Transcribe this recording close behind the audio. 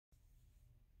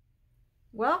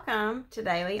Welcome to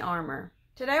Daily Armor.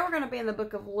 Today we're going to be in the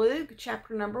book of Luke,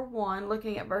 chapter number 1,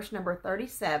 looking at verse number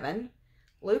 37.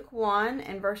 Luke 1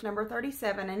 and verse number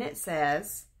 37, and it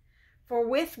says, "For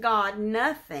with God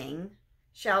nothing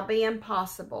shall be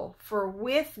impossible." For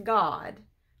with God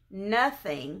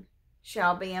nothing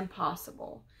shall be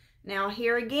impossible. Now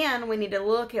here again, we need to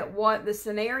look at what the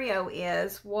scenario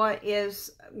is, what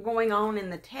is going on in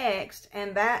the text,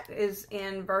 and that is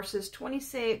in verses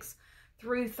 26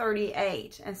 through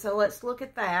 38. And so let's look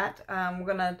at that. We're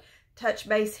going to touch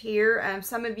base here.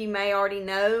 Some of you may already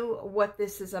know what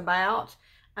this is about.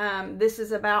 This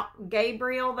is about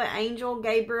Gabriel, the angel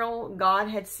Gabriel. God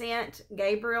had sent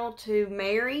Gabriel to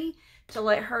Mary to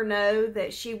let her know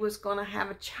that she was going to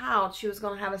have a child. She was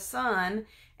going to have a son,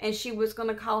 and she was going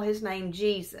to call his name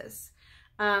Jesus.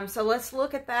 So let's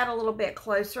look at that a little bit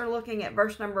closer. Looking at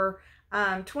verse number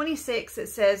 26, it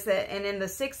says that, "And in the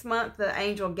 6th month, the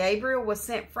angel Gabriel was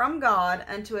sent from God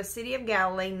unto a city of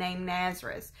Galilee named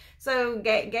Nazareth." So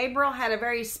Gabriel had a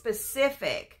very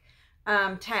specific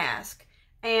task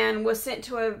and was sent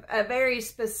to a very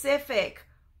specific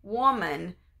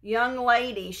woman, young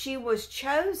lady. She was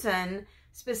chosen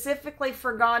specifically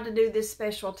for God to do this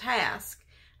special task.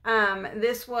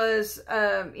 This was,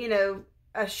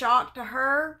 a shock to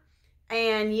her.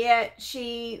 And yet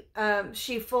she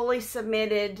fully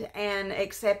submitted and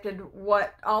accepted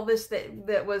all this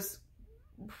that was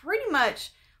pretty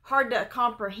much hard to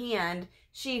comprehend.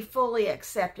 She fully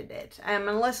accepted it. And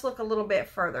let's look a little bit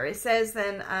further. It says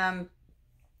then,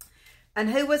 and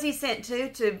who was he sent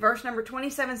to? To verse number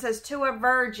 27 says, to a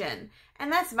virgin. And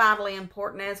that's vitally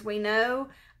important, as we know.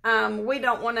 We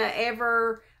don't want to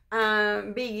ever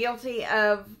be guilty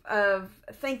of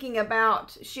thinking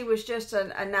about she was just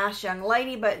a nice young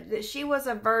lady, but that she was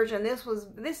a virgin.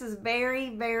 This is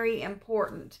very, very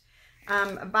important,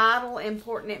 vital,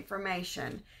 important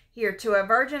information here. To a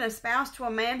virgin espoused to a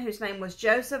man whose name was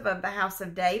Joseph of the house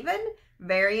of David.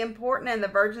 Very important, and the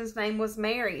virgin's name was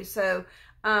Mary. So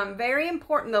very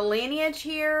important, the lineage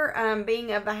here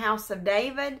being of the house of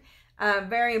David.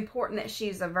 Very important that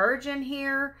she's a virgin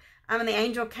here. And the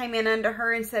angel came in unto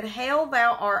her and said, "Hail,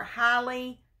 thou art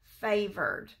highly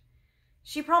favored."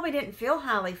 She probably didn't feel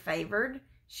highly favored.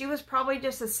 She was probably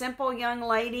just a simple young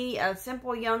lady, a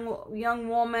simple young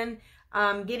woman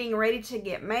getting ready to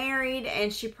get married.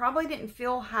 And she probably didn't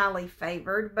feel highly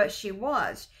favored, but she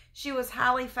was. She was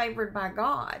highly favored by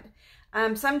God.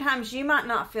 Sometimes you might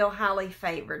not feel highly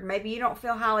favored. Maybe you don't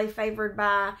feel highly favored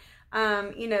by,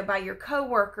 by your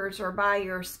coworkers or by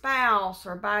your spouse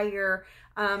or by your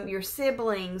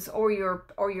siblings or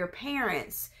your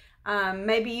parents.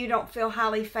 Maybe you don't feel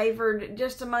highly favored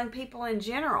just among people in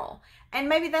general, and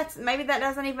maybe that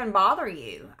doesn't even bother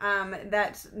you.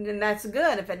 That's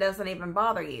good if it doesn't even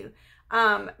bother you.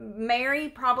 Mary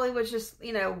probably was just,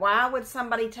 why would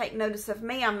somebody take notice of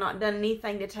me? I'm not done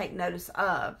anything to take notice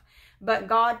of. But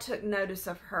God took notice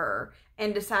of her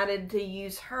and decided to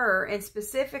use her, and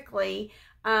specifically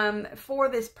for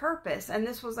this purpose. And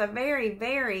this was a very,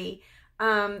 very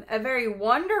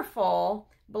wonderful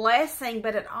blessing,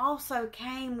 but it also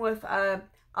came with a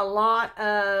lot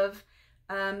of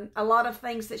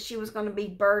things that she was going to be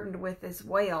burdened with as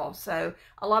well. So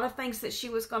a lot of things that she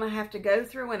was going to have to go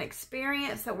through and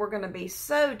experience that were going to be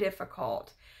so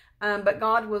difficult. But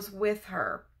God was with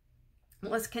her.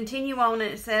 Let's continue on,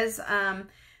 and it says,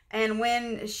 and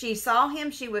when she saw him,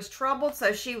 she was troubled.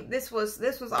 So this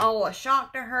was all a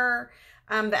shock to her.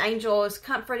 The angel is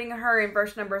comforting her in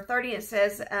verse number 30. It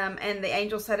says, and the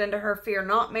angel said unto her, "Fear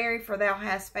not, Mary, for thou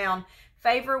hast found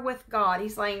favor with God."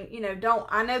 He's saying,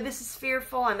 I know this is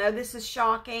fearful. I know this is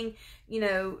shocking.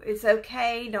 It's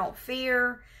okay. Don't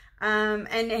fear.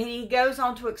 And he goes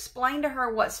on to explain to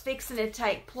her what's fixing to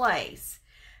take place.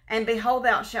 "And behold,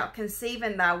 thou shalt conceive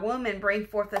in thy womb, and bring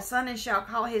forth a son, and shall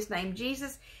call his name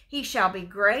Jesus. He shall be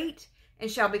great, and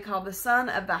shall be called the Son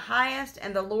of the Highest.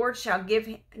 And the Lord shall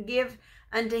give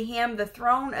unto him the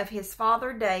throne of his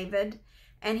father David,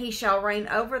 and he shall reign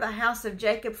over the house of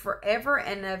Jacob forever,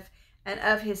 and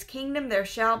of his kingdom there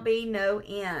shall be no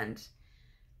end."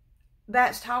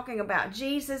 That's talking about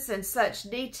Jesus in such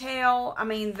detail. I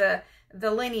mean,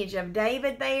 the lineage of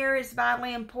David there is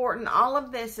vitally important. All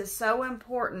of this is so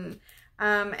important.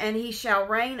 And he shall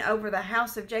reign over the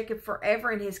house of Jacob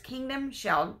forever, and his kingdom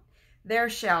there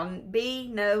shall be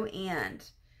no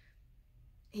end.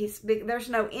 There's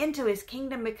no end to his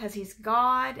kingdom because he's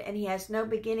God, and he has no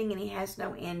beginning and he has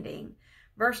no ending.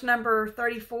 Verse number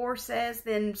 34 says,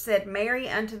 "Then said Mary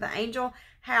unto the angel,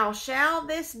 How shall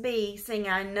this be, seeing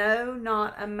I know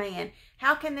not a man?"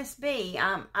 How can this be?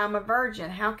 I'm a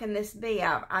virgin. How can this be?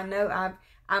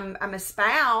 I I'm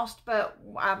espoused, but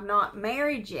I'm not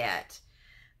married yet.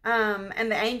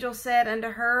 And the angel said unto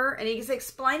her, and he's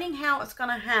explaining how it's going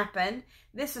to happen.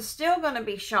 This is still going to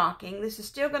be shocking. This is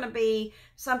still going to be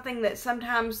something that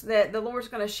sometimes that the Lord's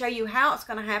going to show you how it's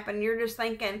going to happen. You're just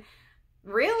thinking,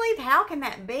 really? How can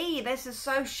that be? This is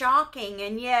so shocking.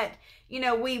 And yet, you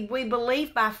know, we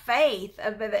believe by faith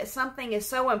that something is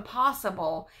so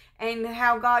impossible, and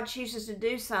how God chooses to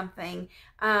do something.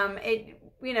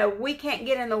 You know, we can't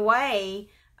get in the way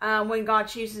when God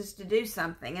chooses to do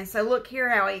something. And so look here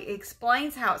how he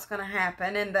explains how it's going to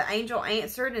happen. And the angel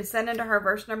answered and said unto her,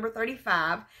 verse number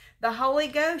 35, the Holy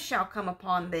Ghost shall come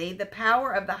upon thee, the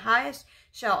power of the highest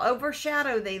shall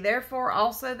overshadow thee. Therefore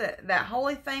also that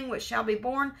holy thing which shall be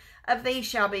born of thee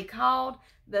shall be called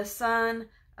the Son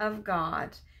of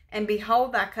God. And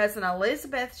behold, thy cousin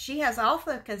Elizabeth, she has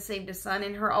also conceived a son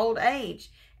in her old age.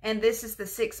 And this is the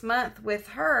 6th month with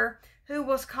her who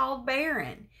was called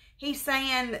barren. He's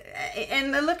saying,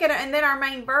 and look at it, and then our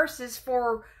main verse is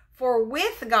for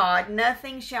with God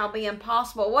nothing shall be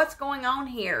impossible. What's going on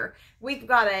here? We've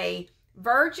got a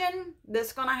virgin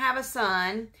that's going to have a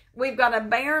son. We've got a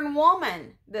barren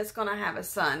woman that's going to have a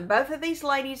son. Both of these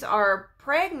ladies are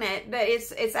pregnant, but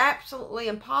it's absolutely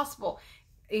impossible.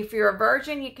 If you're a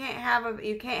virgin, you can't have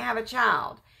a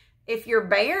child. If you're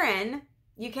barren,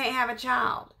 you can't have a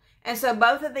child. And so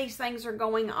both of these things are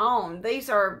going on. These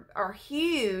are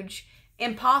huge,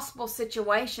 impossible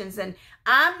situations. And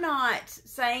I'm not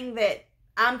saying that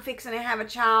I'm fixing to have a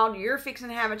child, you're fixing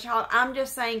to have a child. I'm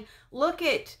just saying, look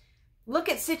at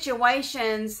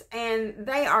situations, and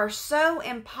they are so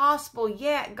impossible,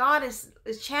 yet God is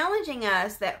challenging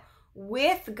us that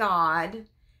with God,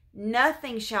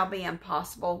 nothing shall be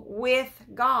impossible. With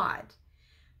God.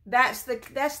 That's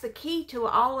the key to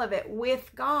all of it.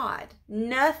 With God,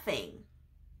 nothing.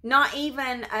 Not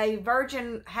even a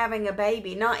virgin having a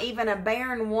baby. Not even a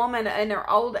barren woman in her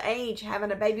old age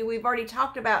having a baby. We've already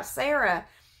talked about Sarah,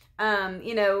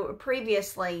 you know,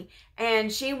 previously.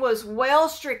 And she was well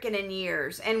stricken in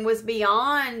years and was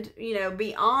beyond, you know,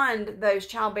 beyond those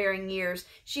childbearing years.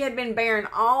 She had been barren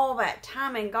all that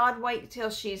time, and God waited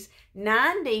till she's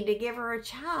 90 to give her a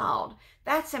child.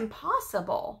 That's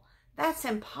impossible. That's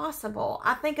impossible.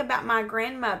 I think about my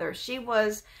grandmother. She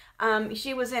was in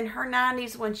her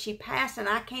 90s when she passed, and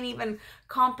I can't even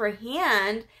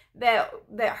comprehend that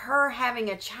her having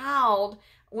a child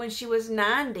when she was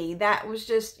 90. That was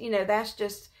just, you know, that's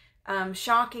just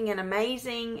shocking and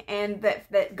amazing, and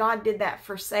that God did that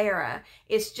for Sarah.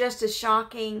 It's just as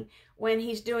shocking when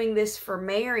he's doing this for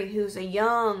Mary, who's a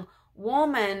young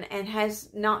woman and has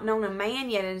not known a man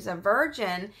yet and is a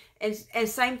virgin. And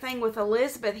same thing with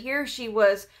Elizabeth. Here she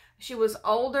was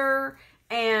older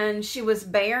and she was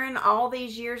barren all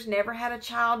these years, never had a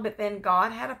child, but then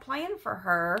God had a plan for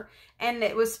her, and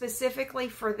it was specifically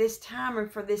for this time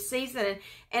and for this season.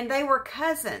 And they were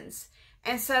cousins,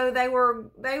 and so they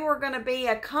were going to be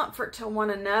a comfort to one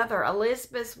another.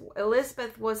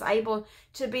 Elizabeth was able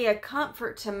to be a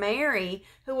comfort to Mary,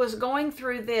 who was going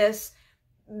through this.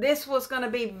 This was going to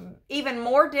be even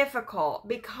more difficult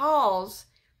because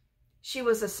she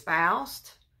was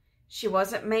espoused. She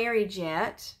wasn't married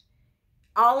yet.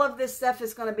 All of this stuff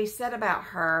is going to be said about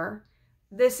her.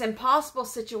 This impossible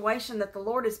situation that the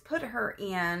Lord has put her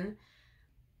in,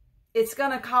 it's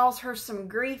going to cause her some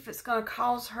grief. It's going to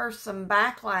cause her some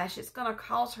backlash. It's going to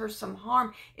cause her some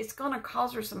harm. It's going to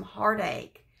cause her some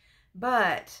heartache.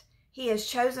 But he has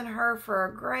chosen her for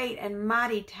a great and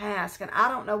mighty task. And I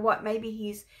don't know what. Maybe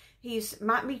he's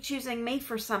might be choosing me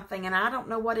for something, and I don't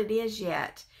know what it is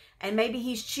yet. And maybe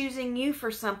he's choosing you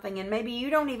for something, and maybe you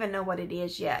don't even know what it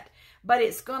is yet. But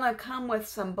it's going to come with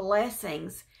some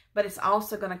blessings, but it's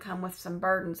also going to come with some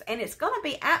burdens. And it's going to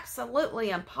be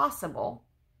absolutely impossible.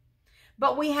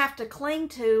 But we have to cling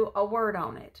to a word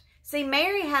on it. See,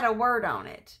 Mary had a word on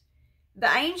it.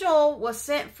 The angel was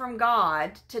sent from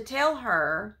God to tell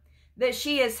her that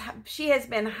she has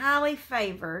been highly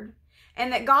favored,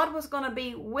 and that God was going to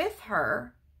be with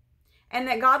her, and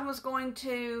that God was going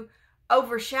to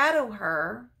overshadow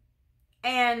her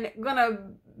and going to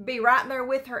be right there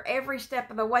with her every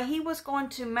step of the way. He was going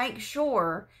to make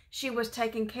sure she was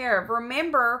taken care of.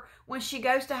 Remember, when she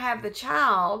goes to have the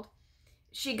child,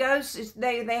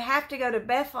 they have to go to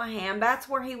Bethlehem. That's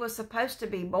where he was supposed to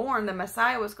be born. The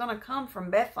Messiah was going to come from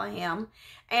Bethlehem.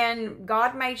 And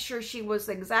God made sure she was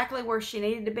exactly where she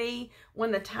needed to be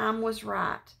when the time was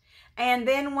right. And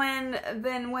then when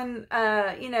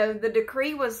you know, the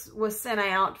decree was sent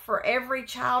out for every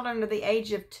child under the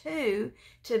age of 2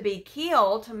 to be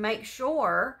killed, to make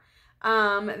sure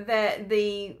that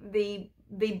the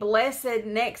blessed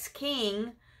next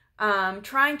king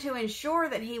trying to ensure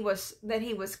that he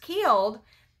was killed,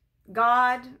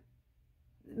 God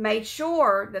made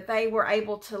sure that they were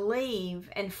able to leave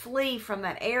and flee from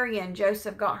that area, and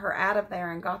Joseph got her out of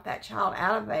there and got that child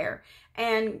out of there,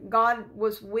 and God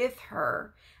was with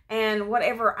her. And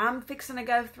whatever I'm fixing to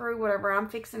go through, whatever I'm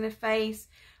fixing to face,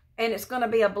 and it's going to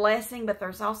be a blessing, but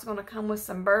there's also going to come with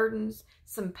some burdens,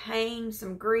 some pain,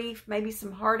 some grief, maybe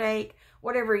some heartache.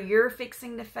 Whatever you're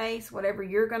fixing to face, whatever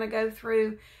you're going to go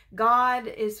through, God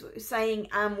is saying,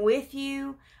 I'm with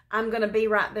you. I'm going to be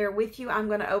right there with you. I'm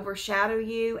going to overshadow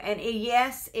you. And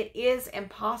yes, it is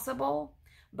impossible,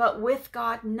 but with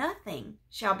God, nothing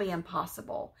shall be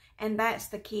impossible. And that's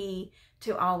the key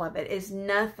to all of it, is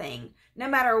nothing. No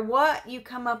matter what you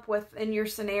come up with in your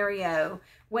scenario,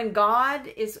 when God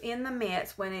is in the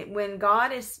midst, when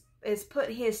God is put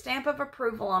his stamp of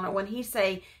approval on it, when he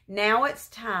say, now it's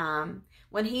time,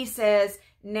 when he says,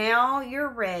 now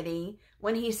you're ready,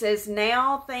 when he says,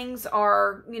 now things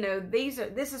are,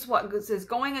 this is what is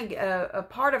going a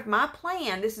part of my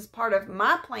plan. This is part of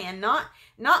my plan, not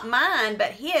mine,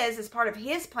 but his is part of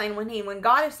his plan. When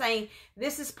God is saying,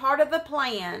 this is part of the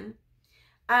plan,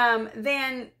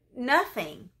 then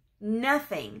nothing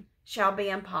shall be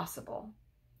impossible.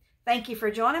 Thank you for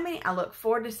joining me. I look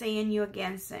forward to seeing you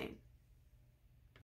again soon.